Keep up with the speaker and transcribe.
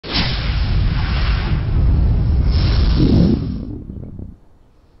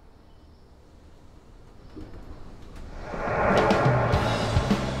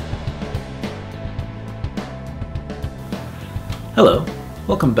Hello,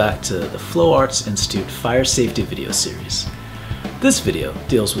 welcome back to the Flow Arts Institute Fire Safety video series. This video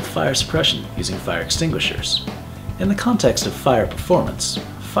deals with fire suppression using fire extinguishers. In the context of fire performance,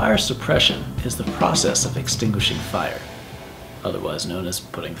 fire suppression is the process of extinguishing fire, otherwise known as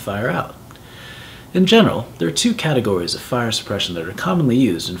putting the fire out. In general, there are two categories of fire suppression that are commonly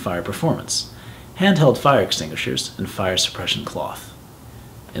used in fire performance: handheld fire extinguishers and fire suppression cloth.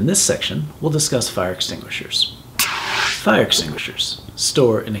 In this section, we'll discuss fire extinguishers. Fire extinguishers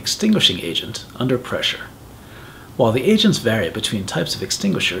store an extinguishing agent under pressure. While the agents vary between types of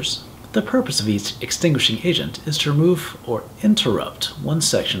extinguishers, the purpose of each extinguishing agent is to remove or interrupt one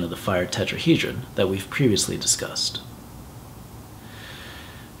section of the fire tetrahedron that we've previously discussed.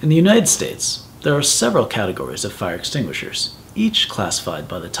 In the United States, there are several categories of fire extinguishers, each classified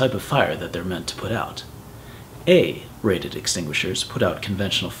by the type of fire that they're meant to put out. A-rated extinguishers put out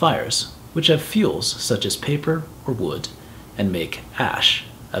conventional fires, which have fuels such as paper or wood and make ash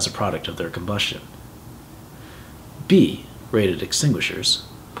as a product of their combustion. B-rated extinguishers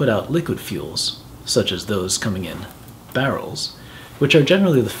put out liquid fuels, such as those coming in barrels, which are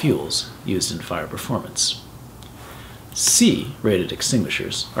generally the fuels used in fire performance. C-rated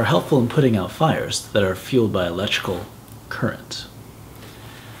extinguishers are helpful in putting out fires that are fueled by electrical current.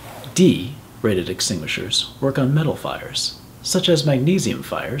 D-rated extinguishers work on metal fires, such as magnesium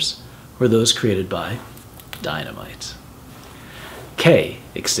fires, or those created by dynamite. K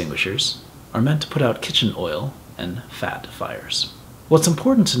extinguishers are meant to put out kitchen oil and fat fires. What's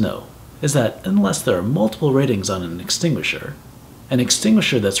important to know is that unless there are multiple ratings on an extinguisher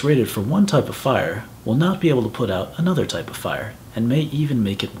that's rated for one type of fire will not be able to put out another type of fire and may even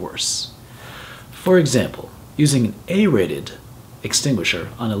make it worse. For example, using an A-rated extinguisher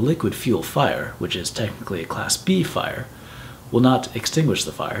on a liquid fuel fire, which is technically a Class B fire, will not extinguish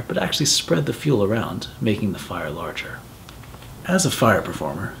the fire, but actually spread the fuel around, making the fire larger. As a fire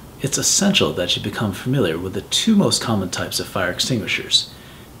performer, it's essential that you become familiar with the two most common types of fire extinguishers,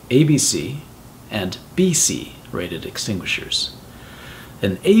 ABC and BC rated extinguishers.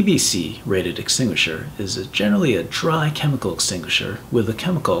 An ABC rated extinguisher is generally a dry chemical extinguisher with a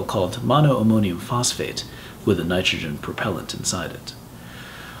chemical called monoammonium phosphate with a nitrogen propellant inside it.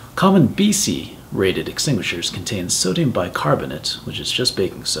 Common BC rated extinguishers contain sodium bicarbonate, which is just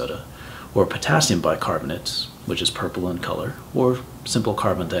baking soda, or potassium bicarbonate, which is purple in color, or simple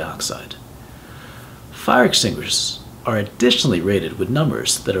carbon dioxide. Fire extinguishers are additionally rated with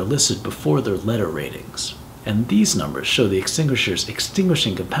numbers that are listed before their letter ratings, and these numbers show the extinguisher's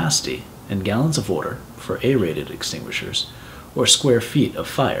extinguishing capacity in gallons of water for A-rated extinguishers, or square feet of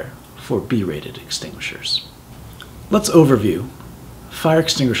fire for B-rated extinguishers. Let's overview fire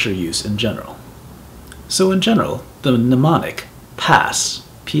extinguisher use in general. So in general, the mnemonic PASS,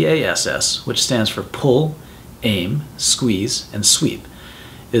 P-A-S-S, which stands for pull, aim, squeeze, and sweep,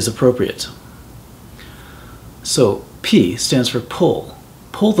 is appropriate. So P stands for pull.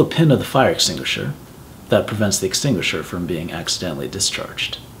 Pull the pin of the fire extinguisher. That prevents the extinguisher from being accidentally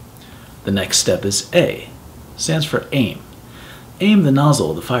discharged. The next step is A, stands for aim. Aim the nozzle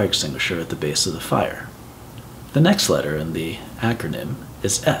of the fire extinguisher at the base of the fire. The next letter in the acronym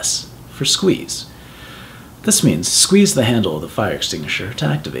is S, for squeeze. This means squeeze the handle of the fire extinguisher to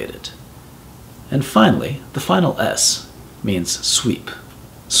activate it. And finally, the final S means sweep.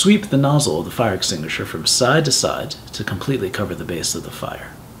 Sweep the nozzle of the fire extinguisher from side to side to completely cover the base of the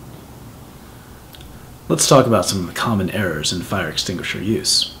fire. Let's talk about some of the common errors in fire extinguisher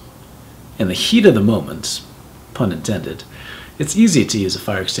use. In the heat of the moment, pun intended, it's easy to use a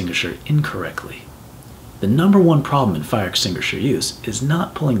fire extinguisher incorrectly. The number one problem in fire extinguisher use is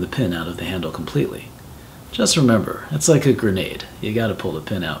not pulling the pin out of the handle completely. Just remember, it's like a grenade. You gotta pull the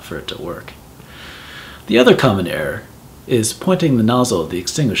pin out for it to work. The other common error is pointing the nozzle of the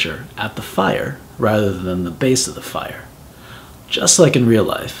extinguisher at the fire rather than the base of the fire. Just like in real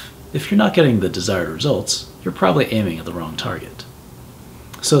life, if you're not getting the desired results, you're probably aiming at the wrong target.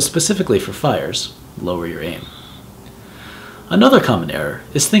 So specifically for fires, lower your aim. Another common error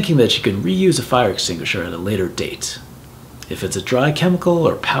is thinking that you can reuse a fire extinguisher at a later date. If it's a dry chemical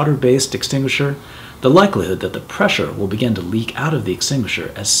or powder-based extinguisher, the likelihood that the pressure will begin to leak out of the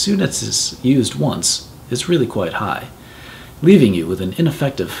extinguisher as soon as it's used once is really quite high, leaving you with an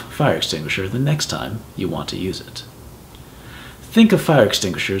ineffective fire extinguisher the next time you want to use it. Think of fire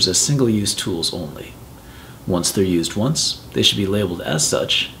extinguishers as single-use tools only. Once they're used once, they should be labeled as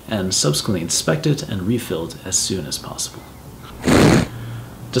such and subsequently inspected and refilled as soon as possible.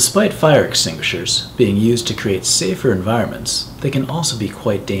 Despite fire extinguishers being used to create safer environments, they can also be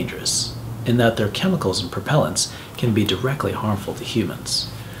quite dangerous, in that their chemicals and propellants can be directly harmful to humans.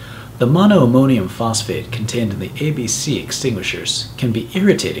 The monoammonium phosphate contained in the ABC extinguishers can be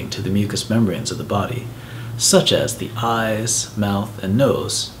irritating to the mucous membranes of the body, such as the eyes, mouth, and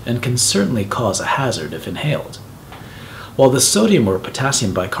nose, and can certainly cause a hazard if inhaled. While the sodium or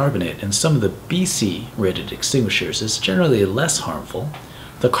potassium bicarbonate in some of the BC-rated extinguishers is generally less harmful,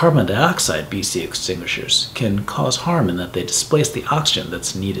 the carbon dioxide BC extinguishers can cause harm in that they displace the oxygen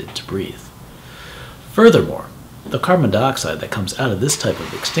that's needed to breathe. Furthermore, the carbon dioxide that comes out of this type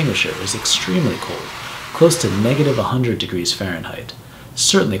of extinguisher is extremely cold, close to negative 100 degrees Fahrenheit,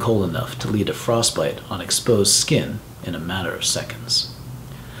 certainly cold enough to lead to frostbite on exposed skin in a matter of seconds.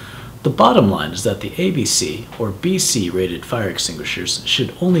 The bottom line is that the ABC or BC rated fire extinguishers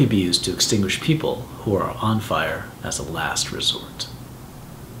should only be used to extinguish people who are on fire as a last resort.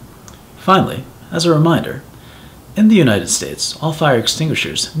 Finally, as a reminder, in the United States, all fire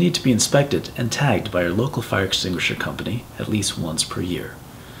extinguishers need to be inspected and tagged by your local fire extinguisher company at least once per year.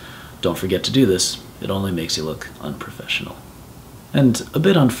 Don't forget to do this, it only makes you look unprofessional. And a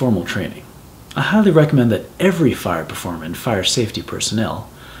bit on formal training. I highly recommend that every fire performer and fire safety personnel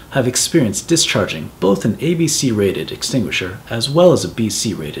have experience discharging both an ABC-rated extinguisher as well as a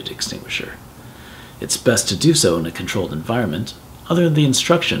BC-rated extinguisher. It's best to do so in a controlled environment, under the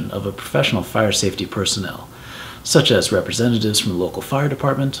instruction of a professional fire safety personnel, such as representatives from the local fire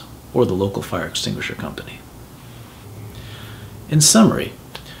department or the local fire extinguisher company. In summary,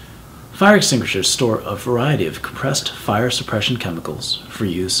 fire extinguishers store a variety of compressed fire suppression chemicals for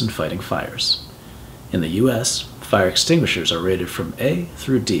use in fighting fires. In the US, fire extinguishers are rated from A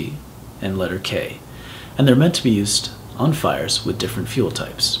through D and letter K, and they're meant to be used on fires with different fuel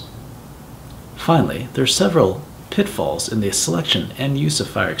types. Finally, there are several pitfalls in the selection and use of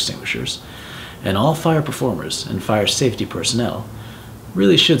fire extinguishers, and all fire performers and fire safety personnel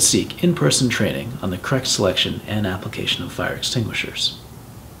really should seek in-person training on the correct selection and application of fire extinguishers.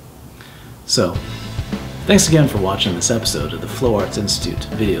 So, thanks again for watching this episode of the Flow Arts Institute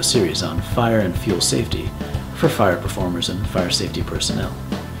video series on fire and fuel safety for fire performers and fire safety personnel.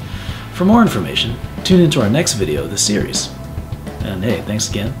 For more information, tune into our next video of the series. And hey, thanks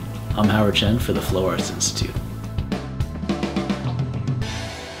again. I'm Howard Chen for the Flow Arts Institute.